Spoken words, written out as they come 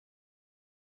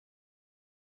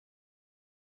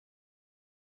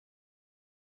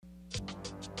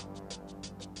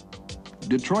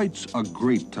Detroit's a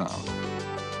great town.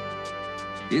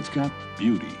 It's got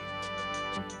beauty.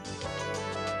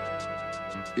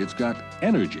 It's got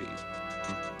energy.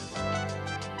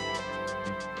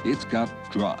 It's got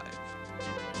drive.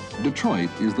 Detroit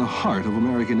is the heart of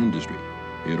American industry.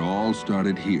 It all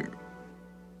started here.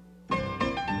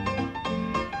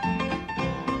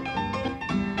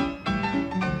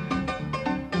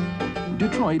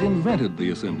 Detroit invented the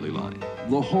assembly line,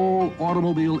 the whole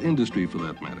automobile industry for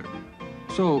that matter.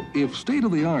 So if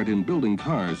state-of-the-art in building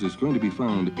cars is going to be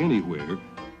found anywhere,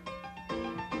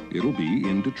 it'll be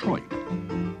in Detroit.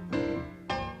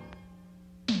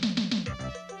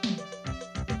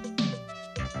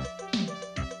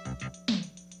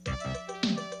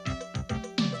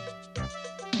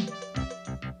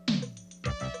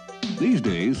 These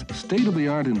days,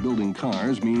 state-of-the-art in building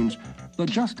cars means the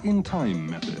just-in-time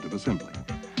method of assembly,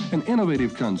 an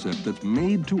innovative concept that's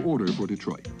made to order for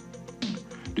Detroit.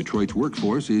 Detroit's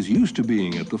workforce is used to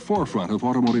being at the forefront of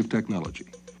automotive technology.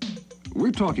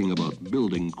 We're talking about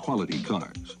building quality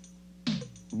cars.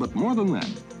 But more than that,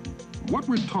 what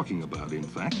we're talking about, in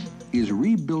fact, is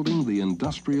rebuilding the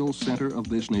industrial center of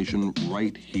this nation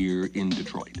right here in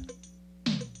Detroit.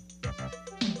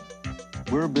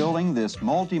 We're building this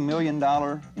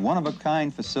multi-million-dollar,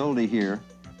 one-of-a-kind facility here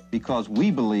because we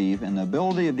believe in the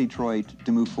ability of Detroit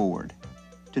to move forward,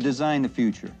 to design the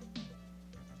future.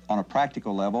 On a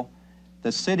practical level,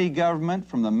 the city government,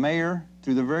 from the mayor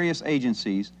through the various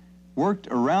agencies, worked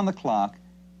around the clock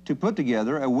to put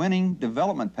together a winning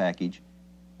development package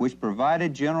which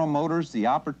provided General Motors the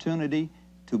opportunity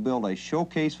to build a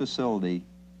showcase facility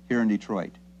here in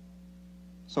Detroit.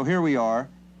 So here we are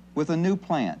with a new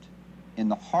plant in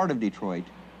the heart of Detroit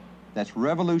that's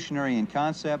revolutionary in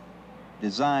concept,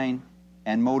 design,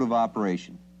 and mode of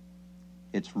operation.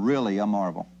 It's really a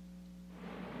marvel.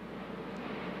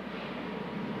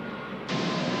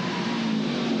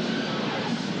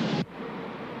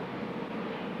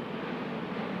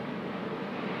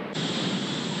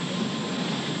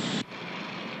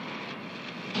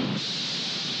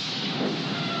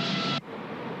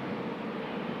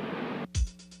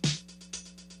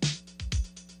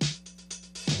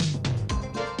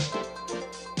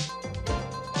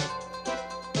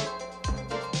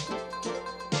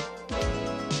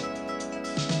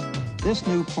 This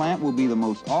new plant will be the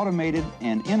most automated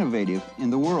and innovative in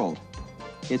the world.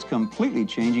 It's completely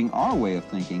changing our way of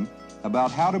thinking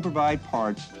about how to provide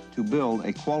parts to build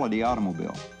a quality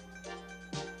automobile.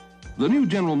 The new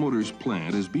General Motors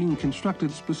plant is being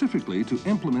constructed specifically to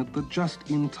implement the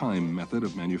just-in-time method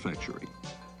of manufacturing,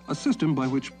 a system by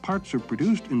which parts are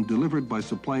produced and delivered by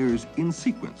suppliers in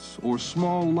sequence or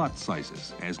small lot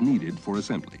sizes as needed for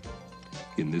assembly.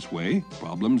 In this way,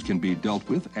 problems can be dealt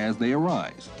with as they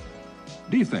arise.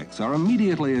 Defects are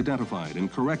immediately identified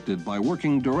and corrected by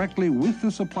working directly with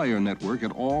the supplier network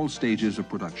at all stages of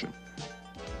production.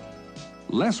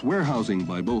 Less warehousing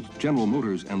by both General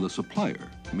Motors and the supplier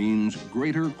means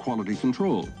greater quality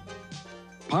control.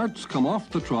 Parts come off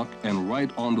the truck and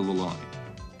right onto the line.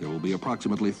 There will be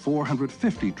approximately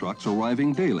 450 trucks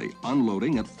arriving daily,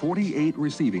 unloading at 48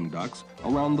 receiving docks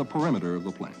around the perimeter of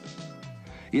the plant.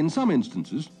 In some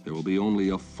instances, there will be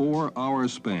only a 4-hour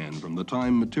span from the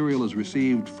time material is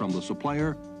received from the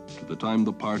supplier to the time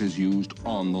the part is used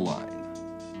on the line.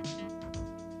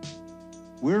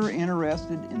 We're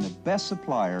interested in the best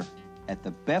supplier at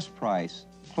the best price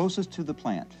closest to the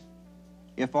plant.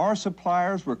 If our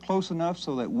suppliers were close enough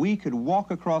so that we could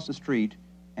walk across the street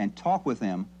and talk with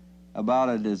them about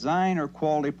a design or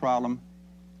quality problem,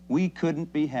 we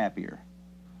couldn't be happier.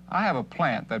 I have a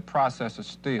plant that processes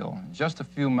steel just a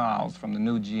few miles from the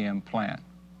new GM plant.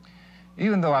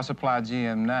 Even though I supply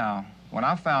GM now, when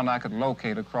I found I could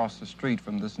locate across the street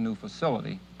from this new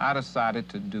facility, I decided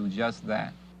to do just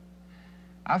that.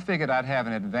 I figured I'd have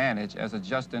an advantage as a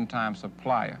just-in-time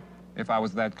supplier if I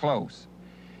was that close.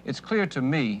 It's clear to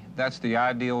me that's the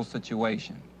ideal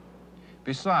situation.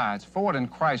 Besides, Ford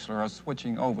and Chrysler are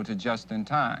switching over to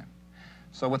just-in-time.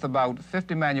 So with about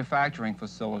 50 manufacturing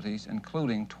facilities,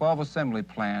 including 12 assembly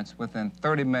plants within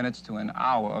 30 minutes to an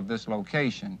hour of this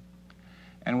location,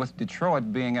 and with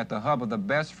Detroit being at the hub of the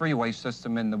best freeway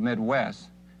system in the Midwest,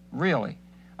 really,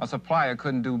 a supplier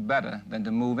couldn't do better than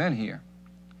to move in here.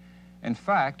 In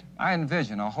fact, I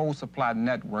envision a whole supply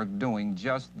network doing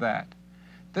just that.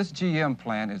 This GM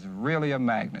plant is really a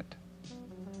magnet.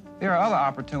 There are other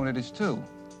opportunities, too.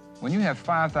 When you have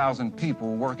 5,000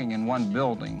 people working in one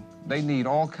building, they need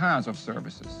all kinds of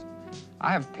services.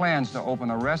 I have plans to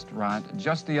open a restaurant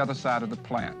just the other side of the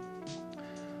plant.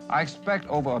 I expect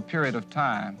over a period of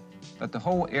time, that the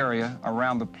whole area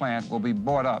around the plant will be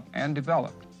bought up and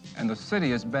developed, and the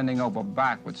city is bending over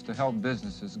backwards to help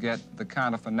businesses get the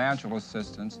kind of financial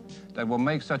assistance that will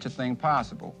make such a thing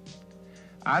possible.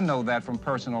 I know that from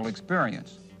personal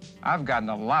experience. I've gotten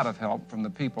a lot of help from the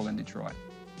people in Detroit.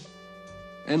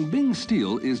 And Bing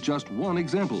Steel is just one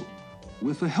example.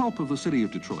 With the help of the city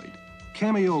of Detroit,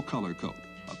 Cameo Color Coat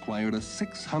acquired a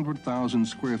 600,000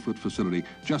 square foot facility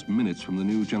just minutes from the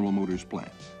new General Motors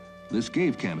plant. This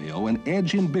gave Cameo an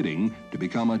edge in bidding to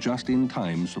become a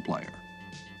just-in-time supplier.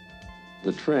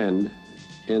 The trend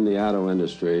in the auto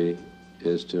industry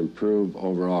is to improve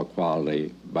overall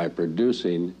quality by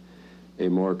producing a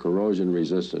more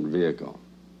corrosion-resistant vehicle.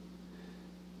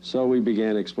 So we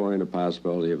began exploring the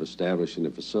possibility of establishing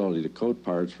a facility to coat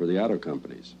parts for the auto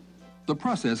companies. The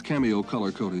process Cameo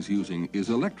Color Coat is using is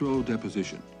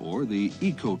electro-deposition, or the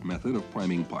E-coat method of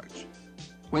priming parts.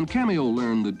 When Cameo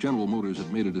learned that General Motors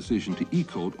had made a decision to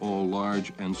E-coat all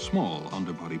large and small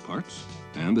underbody parts,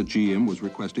 and that GM was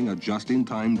requesting a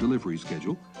just-in-time delivery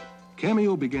schedule,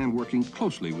 Cameo began working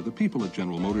closely with the people at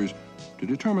General Motors to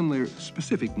determine their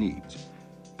specific needs.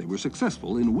 They were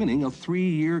successful in winning a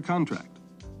 3-year contract.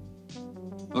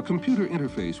 A computer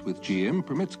interface with GM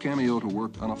permits Cameo to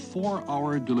work on a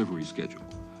 4-hour delivery schedule.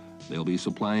 They'll be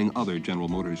supplying other General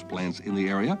Motors plants in the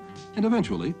area, and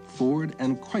eventually Ford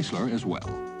and Chrysler as well.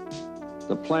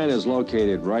 The plant is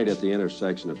located right at the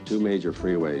intersection of 2 major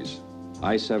freeways,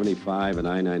 I-75 and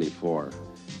I-94,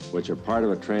 which are part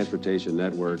of a transportation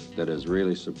network that is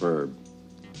really superb.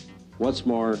 What's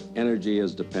more, energy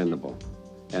is dependable,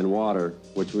 and water,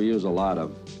 which we use a lot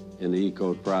of in the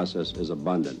E-coat process, is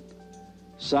abundant.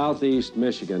 Southeast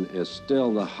Michigan is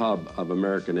still the hub of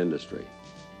American industry.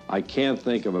 I can't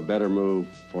think of a better move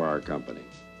for our company.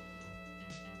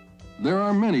 There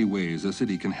are many ways a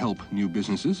city can help new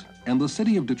businesses, and the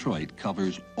city of Detroit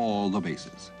covers all the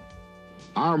bases.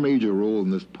 Our major role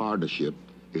in this partnership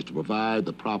is to provide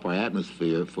the proper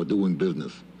atmosphere for doing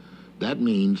business. That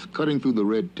means cutting through the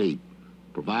red tape,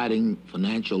 providing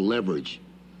financial leverage,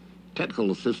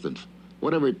 technical assistance,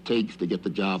 whatever it takes to get the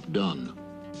job done.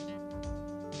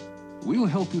 We'll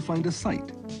help you find a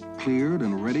site, cleared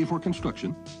and ready for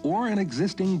construction, or an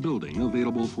existing building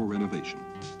available for renovation.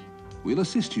 We'll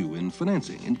assist you in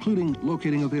financing, including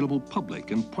locating available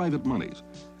public and private monies,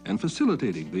 and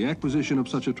facilitating the acquisition of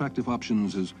such attractive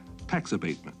options as tax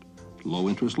abatement,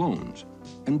 low-interest loans,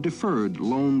 and deferred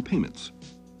loan payments.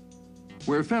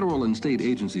 Where federal and state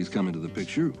agencies come into the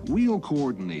picture, we'll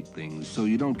coordinate things so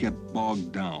you don't get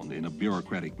bogged down in a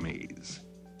bureaucratic maze.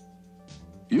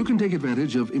 You can take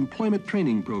advantage of employment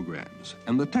training programs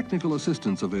and the technical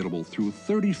assistance available through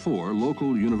 34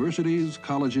 local universities,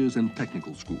 colleges, and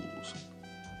technical schools.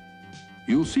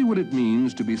 You'll see what it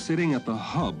means to be sitting at the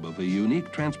hub of a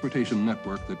unique transportation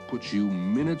network that puts you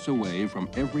minutes away from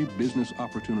every business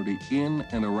opportunity in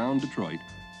and around Detroit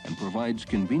and provides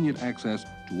convenient access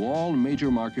to all major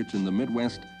markets in the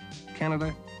Midwest,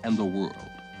 Canada, and the world.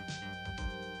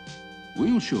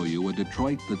 We'll show you a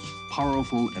Detroit that's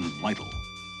powerful and vital,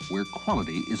 where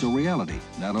quality is a reality,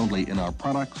 not only in our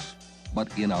products,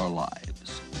 but in our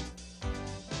lives.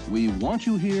 We want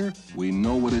you here. We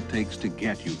know what it takes to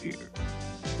get you here.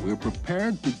 We're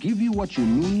prepared to give you what you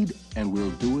need, and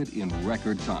we'll do it in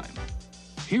record time.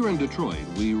 Here in Detroit,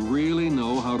 we really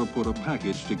know how to put a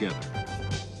package together.